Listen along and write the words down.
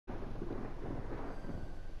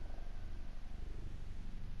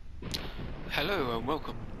Hello and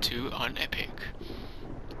welcome to Unepic.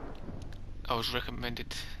 I was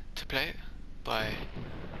recommended to play it by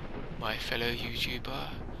my fellow YouTuber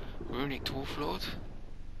Runic Dwarf Lord.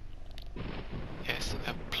 Yes,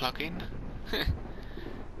 a plugin.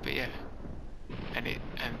 But yeah, and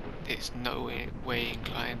it's no way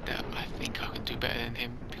inclined that I think I can do better than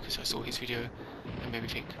him, because I saw his video and made me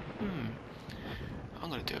think, I'm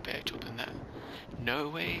gonna do a better job than that. No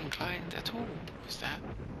way inclined at all. Was that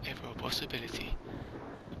ever a possibility?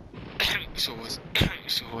 It sure was. It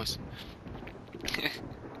sure was.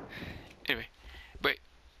 Anyway, but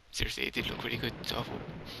seriously, it did look really good, so I thought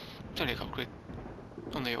it's only a couple quid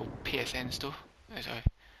on the old PSN store as I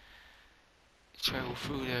travel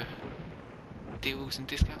through the deals and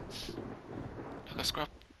discounts like a scrub.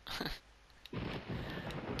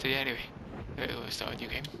 So yeah, anyway, we'll start a new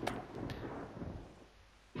game.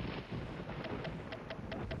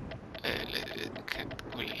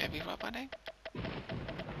 Will it let me write my name?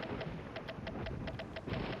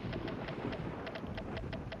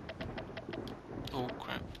 Oh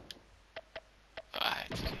crap. I had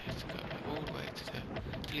to go all the way to the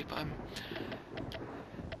delete button.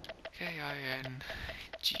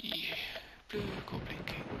 K-I-N-G. Blue Goblin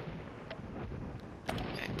King.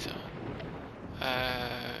 Enter.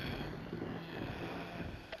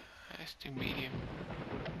 Let's do medium.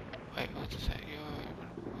 Wait, what does that?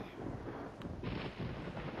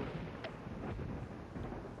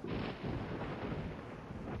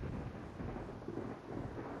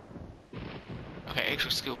 Okay,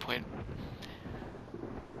 extra skill point.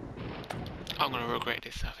 I'm gonna regret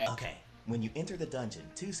this, I think. Okay, when you enter the dungeon,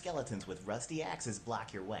 two skeletons with rusty axes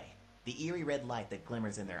block your way. The eerie red light that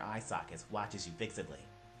glimmers in their eye sockets watches you fixedly.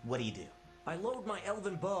 What do you do? I load my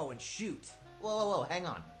elven bow and shoot. Whoa, hang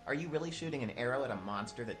on. Are you really shooting an arrow at a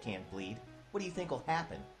monster that can't bleed? What do you think will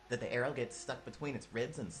happen? That the arrow gets stuck between its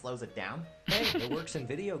ribs and slows it down? Hey, it works in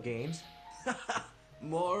video games.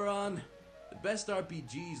 Moron. The best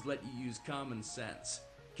RPGs let you use common sense.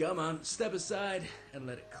 Come on, step aside and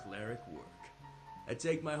let a cleric work. I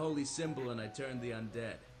take my holy symbol and I turn the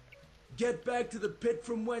undead. Get back to the pit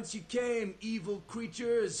from whence you came, evil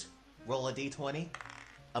creatures! Roll a d20.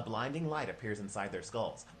 A blinding light appears inside their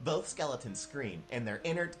skulls. Both skeletons scream, and their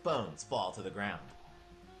inert bones fall to the ground.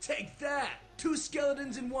 Take that! 2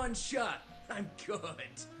 skeletons in 1 shot! I'm good.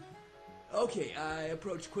 Okay, I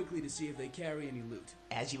approach quickly to see if they carry any loot.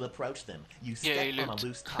 As you approach them, you step on a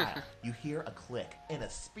loose tile. You hear a click, and a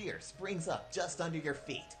spear springs up just under your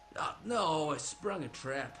feet. Oh, no, I sprung a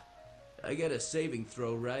trap. I get a saving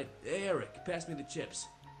throw, right? Hey, Eric, pass me the chips.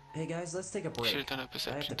 Hey guys, let's take a break. Should have done a I have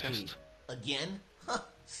perception to pee. test. Again? Huh,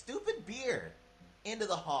 stupid beard. Into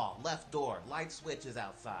the hall, left door, light switch is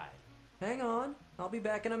outside. Hang on, I'll be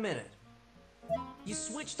back in a minute. You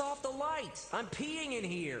switched off the light. I'm peeing in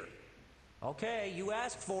here. Okay, you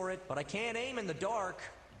asked for it, but I can't aim in the dark.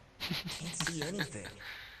 Can't see anything.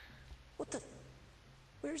 What the?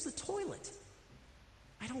 Where's the toilet?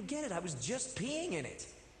 I don't get it. I was just peeing in it.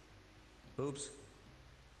 Oops.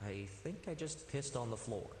 I think I just pissed on the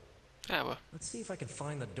floor. Yeah, well. Let's see if I can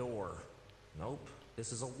find the door. Nope.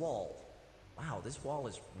 This is a wall. Wow, this wall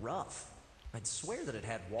is rough. I'd swear that it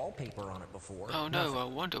had wallpaper on it before. Oh no, I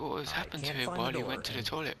wonder what has happened to him while he went to the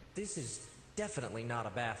toilet. This is definitely not a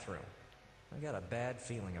bathroom. I got a bad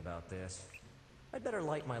feeling about this. I'd better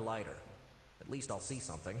light my lighter. At least I'll see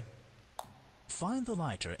something. Find the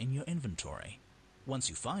lighter in your inventory. Once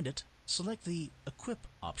you find it, select the Equip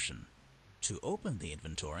option. To open the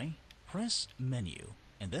inventory, press Menu,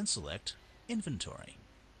 and then select Inventory.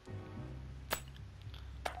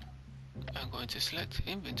 I'm going to select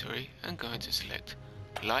Inventory. I'm going to select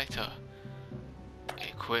Lighter.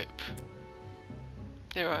 Equip.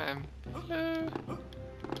 There I am. Hello.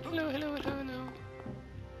 Hello.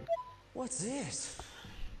 What's this?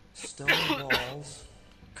 Stone walls,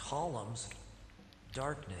 columns,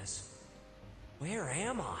 darkness. Where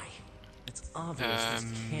am I? It's obvious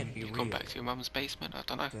this can't be real. Gone back to your mum's basement, I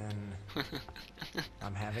don't know. Then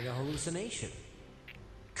I'm having a hallucination.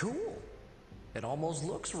 Cool. It almost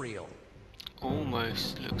looks real.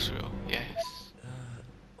 Almost looks real, yes.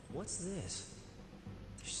 What's this?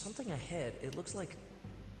 There's something ahead. It looks like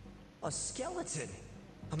a skeleton.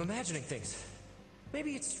 I'm imagining things.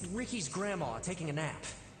 Maybe it's Ricky's grandma taking a nap.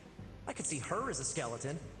 I could see her as a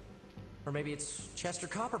skeleton. Or maybe it's Chester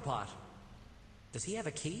Copperpot. Does he have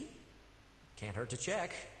a key? Can't hurt to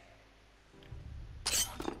check.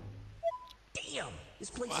 Damn! This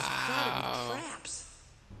place is crowded with traps.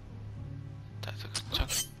 That took a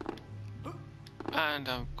chunk. And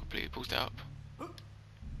I'm completely pulled it up.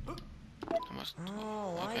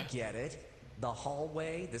 Oh, I get it. The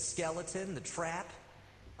hallway, the skeleton, the trap.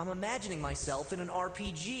 I'm imagining myself in an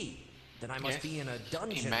RPG. Then I must Yes. be in a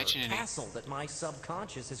dungeon Imagining or it. castle that my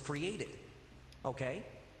subconscious has created. Okay?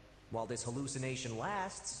 While this hallucination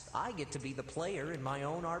lasts, I get to be the player in my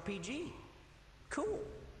own RPG. Cool.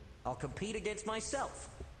 I'll compete against myself,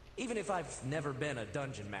 even if I've never been a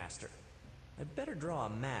dungeon master. I'd better draw a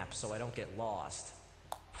map so I don't get lost.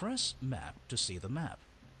 Press Map to see the map.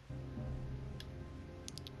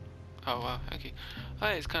 Oh wow, okay. Oh,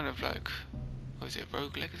 it's kind of like, what is it,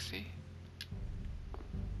 Rogue Legacy?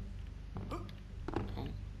 Oh.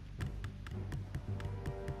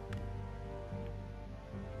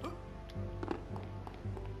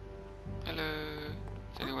 Hello,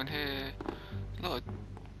 is anyone here? A lot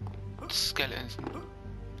of skeletons and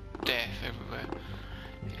death everywhere.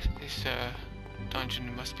 This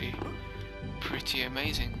dungeon must be pretty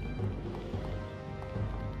amazing.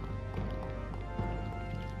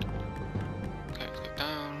 Okay, let's go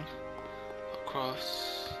down,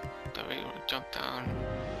 across. Don't really want to jump down.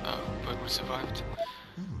 Oh, but we survived.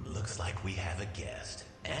 Looks like we have a guest.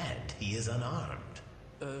 And he is unarmed.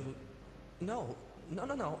 No.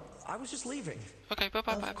 I was just leaving. Okay, bye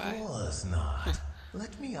bye bye Of bye. course not.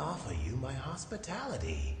 Let me offer you my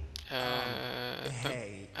hospitality.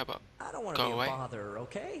 Hey, How about I don't want to go be away? a bother,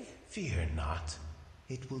 okay? Fear not.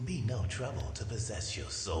 It will be no trouble to possess your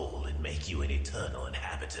soul and make you an eternal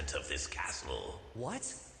inhabitant of this castle.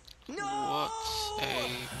 What? No! What a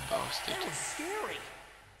bastard. That was scary.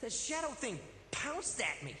 The shadow thing pounced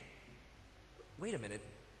at me. Wait a minute.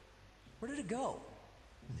 Where did it go?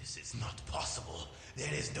 This is not possible.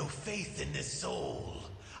 There is no faith in this soul.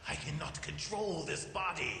 I cannot control this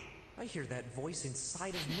body. I hear that voice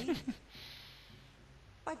inside of me.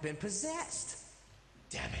 I've been possessed.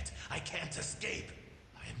 Damn it, I can't escape.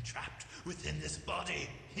 I am trapped within this body,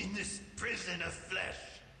 in this prison of flesh.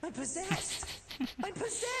 I'm possessed. I'm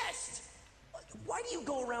possessed. Why do you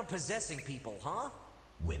go around possessing people, huh?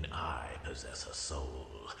 When I possess a soul,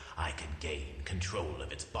 I can gain control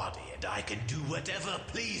of its body and I can do whatever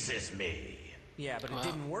pleases me. Yeah, but it Wow.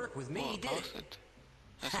 didn't work with me, What a did it? bastard.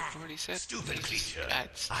 As I've already said, Stupid this creature.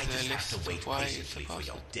 adds to I the just have list to of wait why it's a patiently for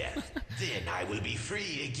your bastard. death. Then I will be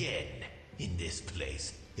free again. In this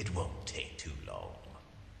place, it won't take too long.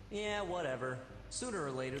 Yeah, whatever. Sooner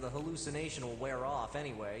or later, the hallucination will wear off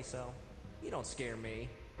anyway, so you don't scare me.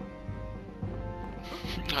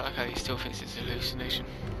 I like how he still thinks it's a hallucination.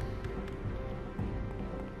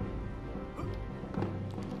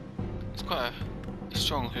 It's quite a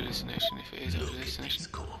strong hallucination if it is a Look at hallucination. these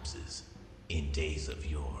corpses. In days of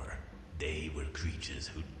yore, they were creatures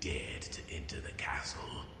who dared to enter the castle.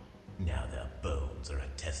 Now their bones are a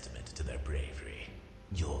testament to their bravery.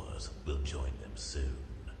 Yours will join them soon.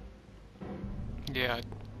 Yeah, I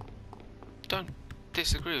don't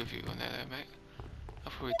disagree with you on that, though, mate.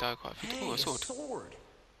 I've probably died quite a few times. Hey, Oh, a a sword. sword!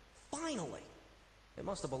 Finally! It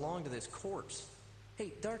must have belonged to this corpse.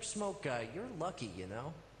 Hey, Dark Smoke guy, you're lucky, you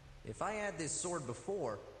know? If I had this sword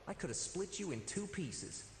before, I could have split you in 2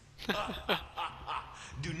 pieces.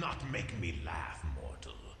 Do not make me laugh,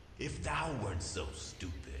 mortal. If thou weren't so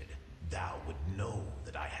stupid, thou would know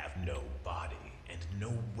that I have no body and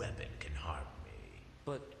no weapon can harm me.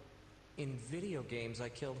 But in video games, I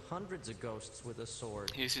killed hundreds of ghosts with a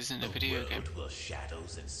sword. This isn't a A video world game. where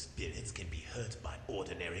shadows and spirits can be hurt by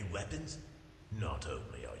ordinary weapons? Not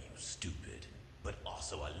only are you stupid, but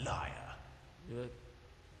also a liar.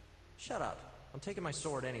 Shut up. I'm taking my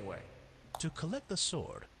sword anyway. To collect the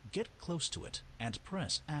sword, get close to it and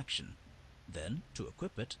press Action. Then, to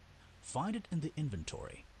equip it, find it in the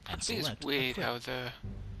inventory I and think select it's weird Equip. how the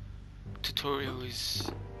tutorial is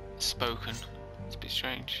spoken. It's a bit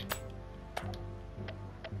strange.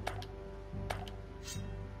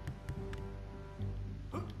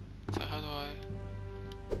 So how do I...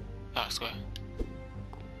 Ah, square.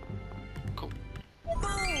 Cool.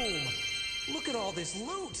 Boom! Look at all this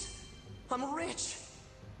loot! I'm rich!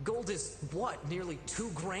 Gold is, what, nearly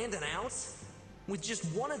 2 grand an ounce? With just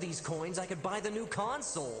one of these coins, I could buy the new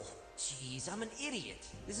console. Jeez, I'm an idiot.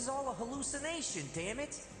 This is all a hallucination, damn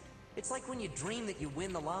it. It's like when you dream that you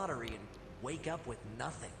win the lottery and wake up with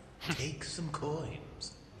nothing. Take some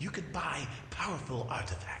coins. You could buy powerful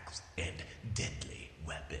artifacts and deadly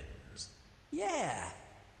weapons. Yeah.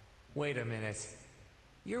 Wait a minute.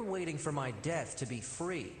 You're waiting for my death to be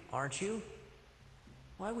free, aren't you?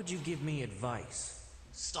 Why would you give me advice?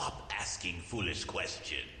 Stop asking foolish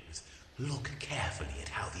questions. Look carefully at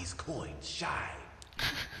how these coins shine.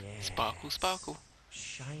 Yeah. Sparkle, sparkle.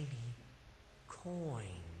 Shiny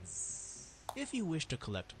coins. If you wish to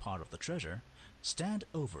collect part of the treasure, stand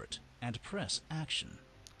over it and press Action.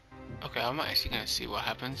 Okay, I'm actually going to see what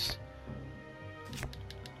happens.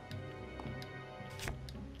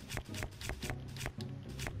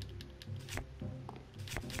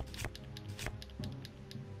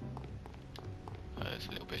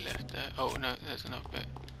 no, there's another bit.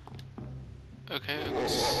 Okay, I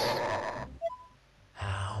guess.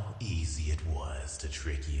 How easy it was to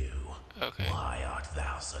trick you. Okay. Why art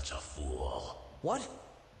thou such a fool? What?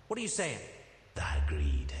 What are you saying? Thy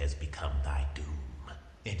greed has become thy doom.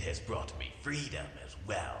 It has brought me freedom as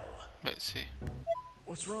well. Let's see.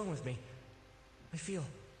 What's wrong with me? I feel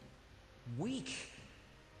weak.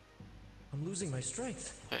 I'm losing my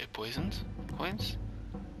strength. Poisoned coins.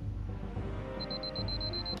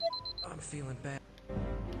 I'm feeling bad.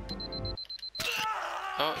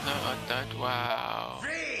 Oh no, I died. Wow.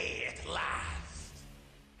 Free at last!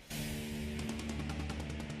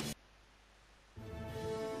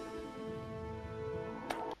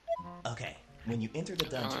 Okay, when you enter the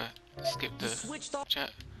I'm dungeon... gonna skip the Switched off.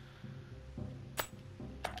 chat.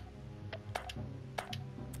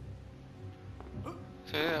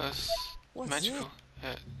 So yeah, that was What's magical. it?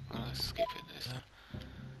 Yeah, I'm gonna skip it this time.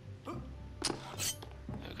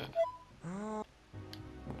 There we go.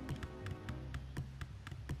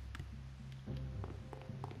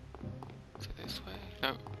 So this way?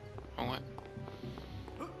 No, wrong way.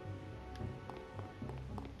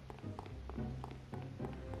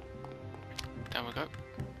 Down we go.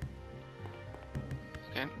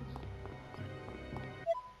 Again.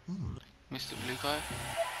 Mr. Blue Guy.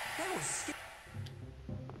 That was scary.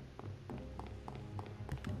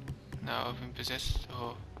 Now I've been possessed,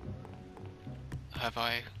 or have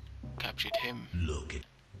I captured him? Look at...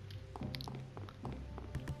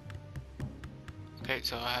 Okay,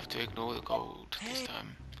 so I have to ignore the gold this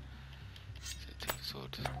time. So take the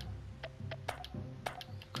sword.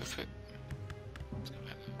 Equip it. Let's go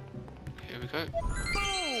back. Here we go.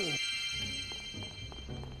 Boom!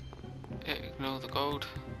 Yeah, ignore the gold.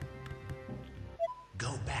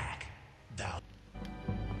 Go back, thou...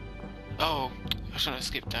 Oh, I shouldn't have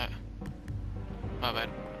skipped that. My bad.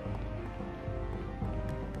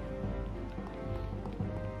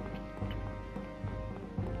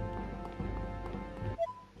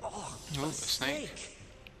 Oh, Ooh, a a snake.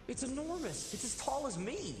 It's enormous. It's as tall as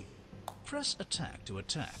me. Press attack to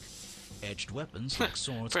attack. Edged weapons like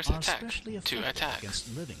swords Press are attack especially to effective attack.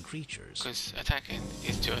 against living creatures. Because attacking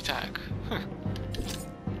is to attack.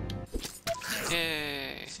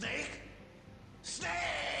 Yay! Snake?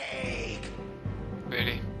 Snake!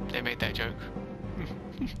 Really? They made that joke.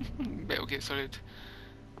 Metal Gear Solid.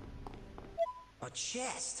 A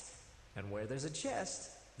chest. And where there's a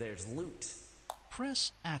chest, there's loot.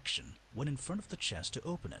 Press action when in front of the chest to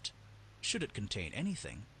open it. Should it contain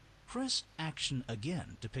anything, press action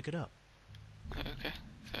again to pick it up. Okay,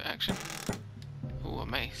 so action. Ooh, a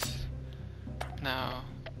mace. Now,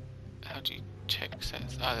 how do you check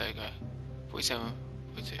sets? Ah, there you go. 47,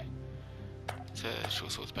 42. So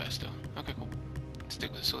short sword's better still. Okay, cool.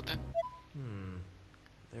 Stick with the sword then.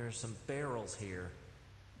 There are some barrels here.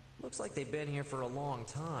 Looks like they've been here for a long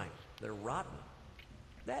time. They're rotten.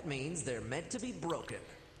 That means they're meant to be broken.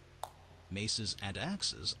 Maces and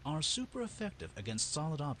axes are super effective against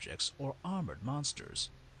solid objects or armored monsters.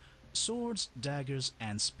 Swords, daggers,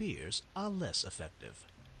 and spears are less effective.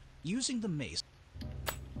 Using the mace...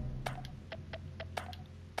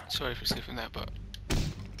 Sorry for skipping that, but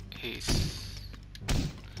his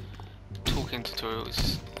talking tutorial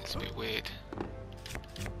is a bit weird.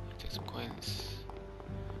 Take some coins.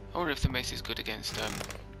 I wonder if the mace is good against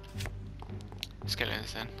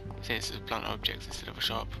skeletons then, since it's blunt objects instead of a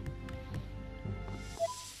sharp.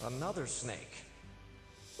 Another snake.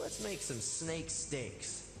 Let's make some snake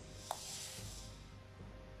steaks.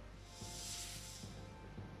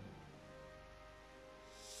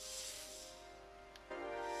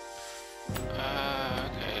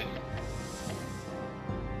 Okay.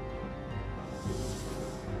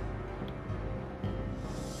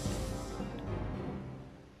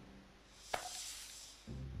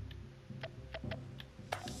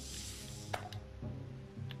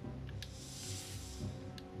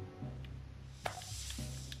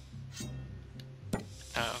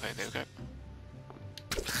 Oh, okay, there we go.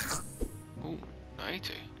 Ooh,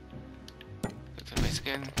 92. Go to the mace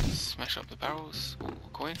again, smash up the barrels. Ooh, a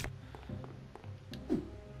coin. Oh,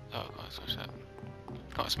 I can't smash that.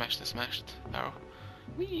 Can't smash the smashed barrel.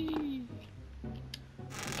 Whee!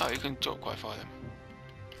 Oh, you can drop quite far then.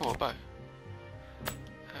 Oh, a bow.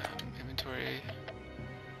 Inventory.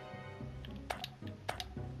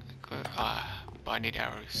 Ah, but I need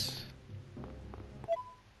arrows.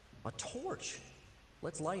 A torch.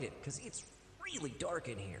 Let's light it, because it's really dark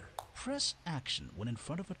in here. Press action when in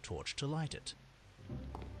front of a torch to light it.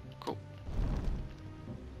 Cool.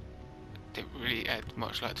 Didn't really add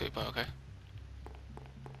much light to it, but okay.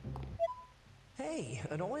 Hey,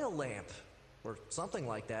 an oil lamp. Or something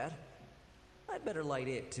like that. I'd better light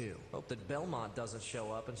it too. Hope that Belmont doesn't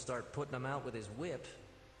show up and start putting him out with his whip.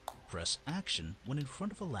 Press action when in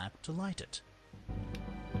front of a lamp to light it.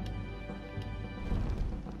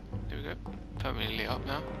 There we go. Permanently lit up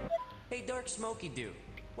now. Hey, Dark Smoky Dude,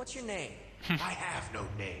 what's your name? I have no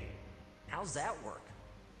name. How's that work?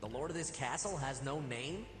 The lord of this castle has no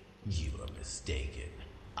name? You are mistaken.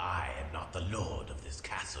 I am not the lord of this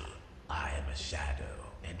castle. I am a shadow,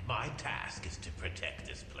 and my task is to protect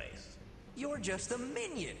this place. You're just a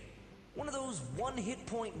minion. One of those one-hit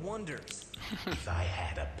point wonders. If I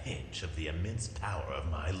had a pinch of the immense power of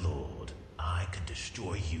my lord, I could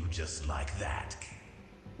destroy you just like that.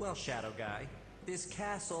 Well, Shadow Guy, this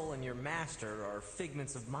castle and your master are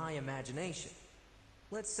figments of my imagination.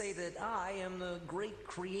 Let's say that I am the great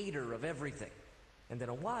creator of everything. And in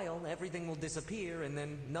a while, everything will disappear, and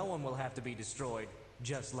then no one will have to be destroyed,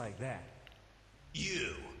 just like that.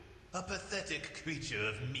 You, a pathetic creature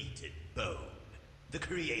of meat and bone, the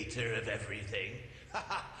creator of everything.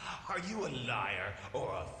 Are you a liar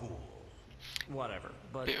or a fool? Whatever,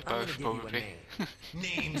 but Bit of I'm gonna both, give you a probably. name.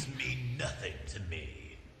 Names mean nothing to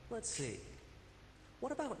me. Let's see.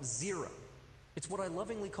 What about Zero? It's what I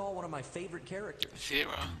lovingly call one of my favorite characters.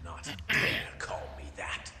 Zero. Do not dare call me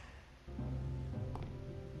that.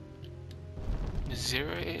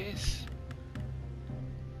 Zero it is.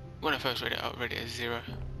 When I first read it, I read it as Zero.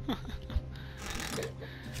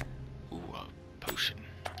 Ooh, a potion.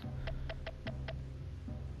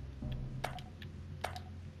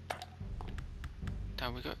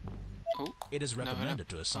 Down we go. Oh, It is another recommended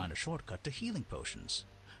one. to assign a shortcut to healing potions.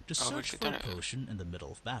 To Oh, search we've for a done it. potion in the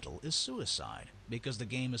middle of battle is suicide, because the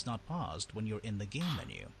game is not paused when you're in the game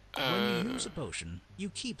menu. When you use a potion, you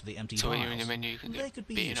keep the empty So vials. when you're in the menu, you can They get could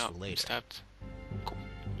be beaten useful up and later. stabbed. Cool.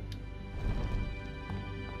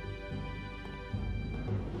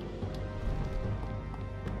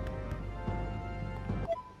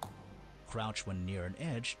 Crouch when near an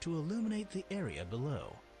edge to illuminate the area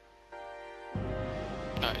below.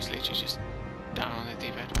 Oh, it's literally just down on the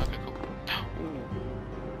D-pad. Okay, cool. Ooh.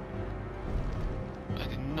 I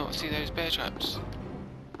did not see those bear traps.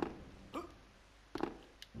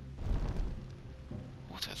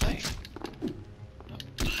 What are they?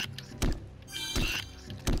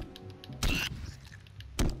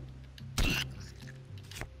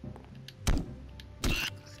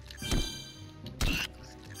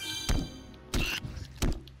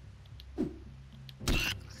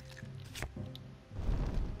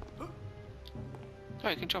 Oh,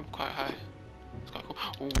 you can jump quite high. It's quite cool.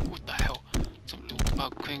 Oh, what the hell? Some little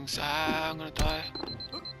bug things. Ah, I'm gonna die.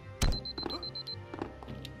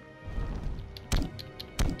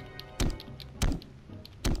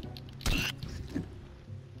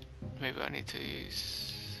 Maybe I need to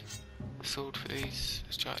use a sword for these.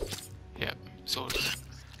 Let's try it. Yep, swords.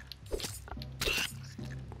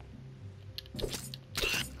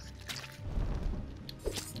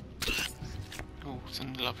 Oh,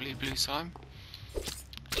 some lovely blue slime.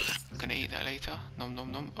 Gonna eat that later. Nom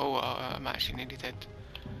nom nom. Oh, I'm actually nearly dead.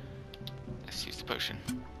 Let's use the potion.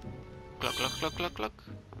 Glug glug glug glug glug.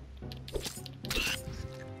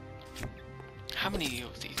 How many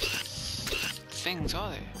of these things are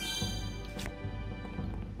there?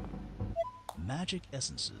 Magic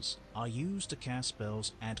essences are used to cast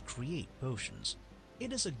spells and create potions.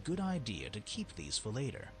 It is a good idea to keep these for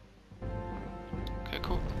later. Okay,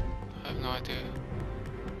 cool. I have no idea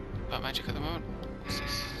about magic at the moment. What's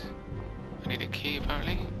this? I need a key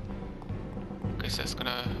apparently. Guess that's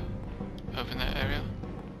gonna open that area.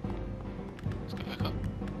 Let's go back up.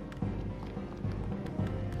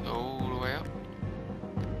 All the way up.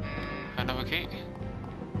 Another key.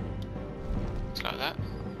 It's like that.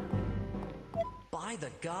 By the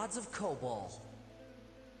gods of Cobalt.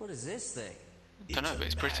 What is this thing? Don't know, but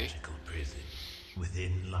it's a pretty. magical prison.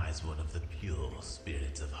 Within lies one of the pure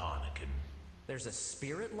spirits of Harnican. There's a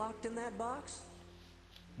spirit locked in that box?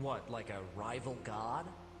 What, like a rival god?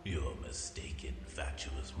 You're mistaken,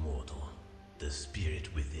 fatuous mortal. The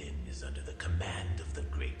spirit within is under the command of the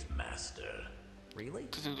Great Master. Really?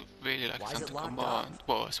 Doesn't look really like Why it's is under it locked command. up?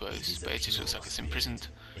 Well, I It suppose, is but a it just looks pure like it's spirit. imprisoned.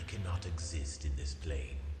 It cannot exist in this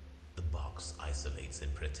plane. The box isolates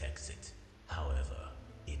and protects it. However,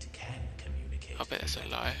 it can communicate I bet that's through a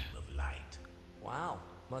that lie. beam of light. Wow,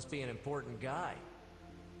 must be an important guy.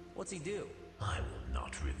 What's he do? I will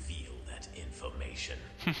not reveal that information.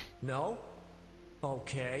 No?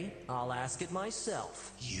 Okay, I'll ask it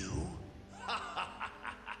myself. You?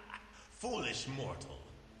 Foolish mortal.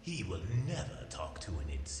 He will never talk to an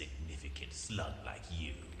insignificant slug like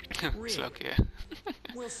you. Really? Slug, yeah.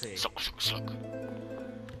 We'll see. Slug, slug, slug.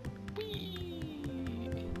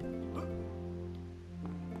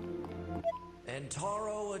 and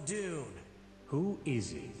Taro Adun. Who is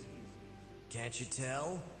he? Can't you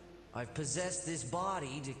tell? I've possessed this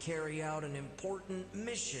body to carry out an important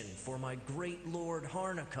mission for my great lord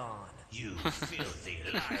Harnakon. You filthy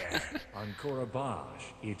liar! On Korabash,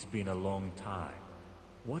 it's been a long time.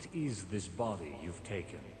 What is this body you've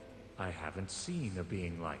taken? I haven't seen a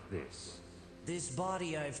being like this. This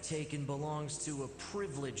body I've taken belongs to a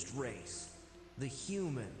privileged race, the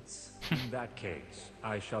humans. In that case,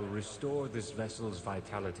 I shall restore this vessel's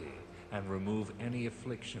vitality and remove any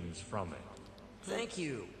afflictions from it. Thank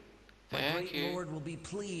you. My Thank great you. lord will be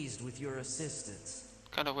pleased with your assistance.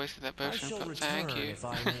 Kind of wasted that I potion, shall but return thank you. if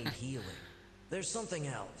I need healing. There's something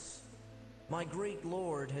else. My great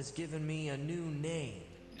lord has given me a new name.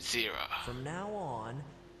 Zira. From now on,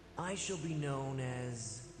 I shall be known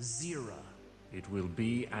as Zira. It will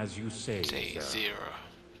be as you say, Say sir.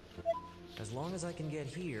 Zira. As long as I can get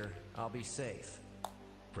here, I'll be safe.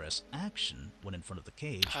 Press action when in front of the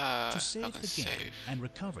cage I to save can the game save. and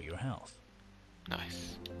recover your health.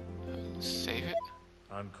 Nice. Save it.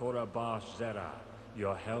 On Korabash Zera,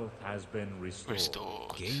 your health has been restored.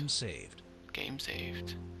 Restored. Game saved. Game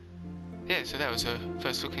saved. Yeah, so that was a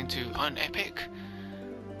first look into Unepic.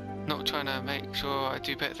 Not trying to make sure I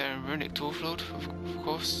do better there in Runic Dwarflord, of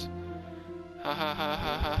course. Ha ha ha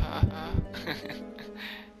ha ha ha ha.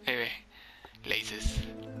 Anyway, lasers.